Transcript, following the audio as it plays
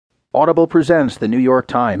Audible presents the New York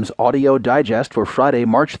Times audio digest for Friday,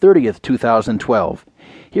 March 30th, 2012.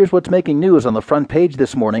 Here's what's making news on the front page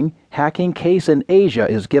this morning. Hacking case in Asia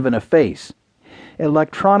is given a face.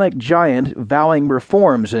 Electronic giant vowing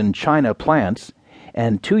reforms in China plants.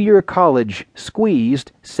 And two-year college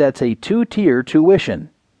squeezed sets a two-tier tuition.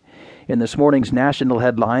 In this morning's national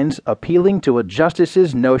headlines, appealing to a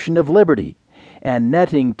justice's notion of liberty and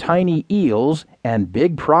netting tiny eels and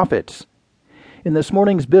big profits. In this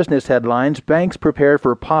morning's business headlines, banks prepare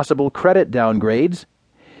for possible credit downgrades.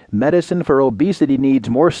 Medicine for obesity needs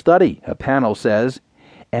more study, a panel says.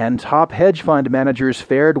 And top hedge fund managers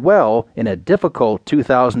fared well in a difficult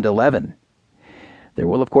 2011. There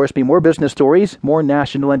will, of course, be more business stories, more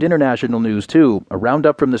national and international news, too. A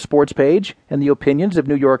roundup from the sports page and the opinions of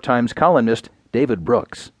New York Times columnist David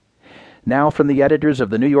Brooks. Now, from the editors of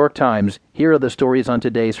the New York Times, here are the stories on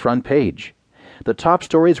today's front page. The top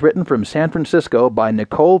stories written from San Francisco by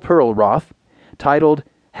Nicole Perlroth, titled,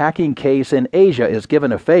 Hacking Case in Asia is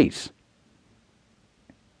Given a Face.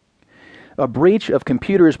 A breach of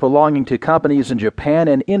computers belonging to companies in Japan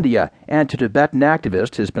and India and to Tibetan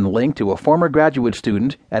activists has been linked to a former graduate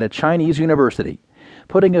student at a Chinese university,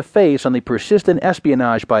 putting a face on the persistent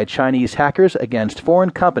espionage by Chinese hackers against foreign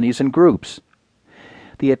companies and groups.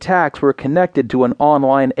 The attacks were connected to an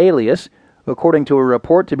online alias, according to a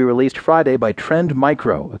report to be released Friday by Trend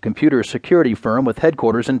Micro, a computer security firm with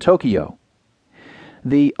headquarters in Tokyo.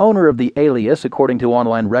 The owner of the alias, according to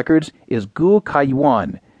online records, is Gu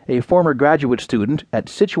Kaiyuan, a former graduate student at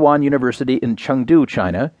Sichuan University in Chengdu,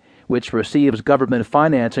 China, which receives government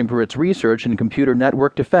financing for its research in computer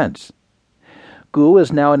network defense. Gu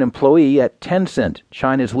is now an employee at Tencent,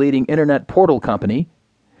 China's leading internet portal company.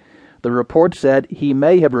 The report said he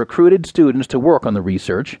may have recruited students to work on the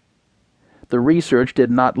research. The research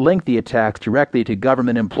did not link the attacks directly to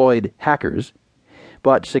government-employed hackers,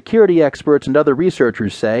 but security experts and other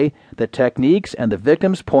researchers say the techniques and the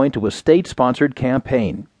victims point to a state-sponsored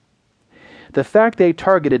campaign. The fact they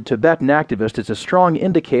targeted Tibetan activists is a strong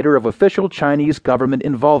indicator of official Chinese government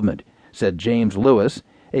involvement, said James Lewis,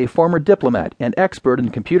 a former diplomat and expert in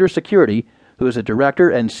computer security who is a director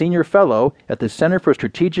and senior fellow at the Center for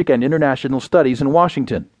Strategic and International Studies in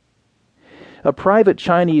Washington. A private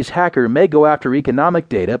Chinese hacker may go after economic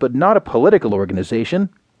data, but not a political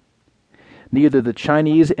organization. Neither the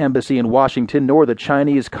Chinese embassy in Washington nor the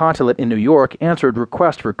Chinese consulate in New York answered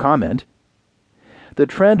requests for comment. The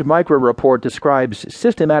Trend Micro report describes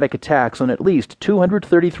systematic attacks on at least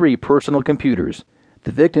 233 personal computers.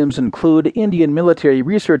 The victims include Indian military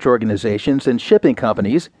research organizations and shipping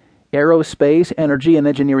companies, aerospace, energy, and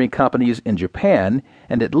engineering companies in Japan,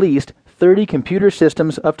 and at least 30 computer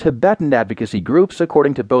systems of Tibetan advocacy groups,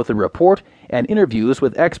 according to both the report and interviews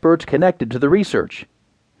with experts connected to the research.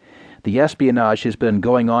 The espionage has been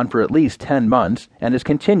going on for at least 10 months and is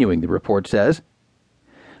continuing, the report says.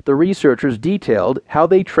 The researchers detailed how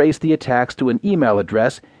they traced the attacks to an email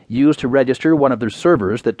address used to register one of their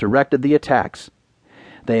servers that directed the attacks.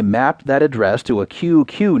 They mapped that address to a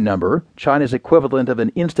QQ number, China's equivalent of an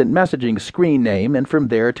instant messaging screen name, and from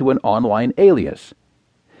there to an online alias.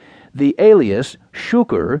 The alias,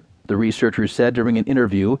 Shuker, the researchers said during an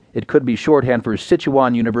interview, it could be shorthand for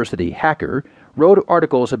Sichuan University hacker, wrote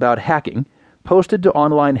articles about hacking, posted to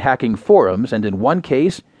online hacking forums, and in one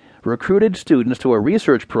case, recruited students to a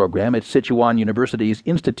research program at Sichuan University's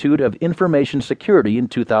Institute of Information Security in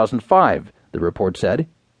 2005, the report said.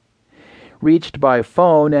 Reached by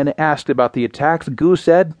phone and asked about the attacks, Gu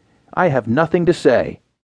said, "I have nothing to say."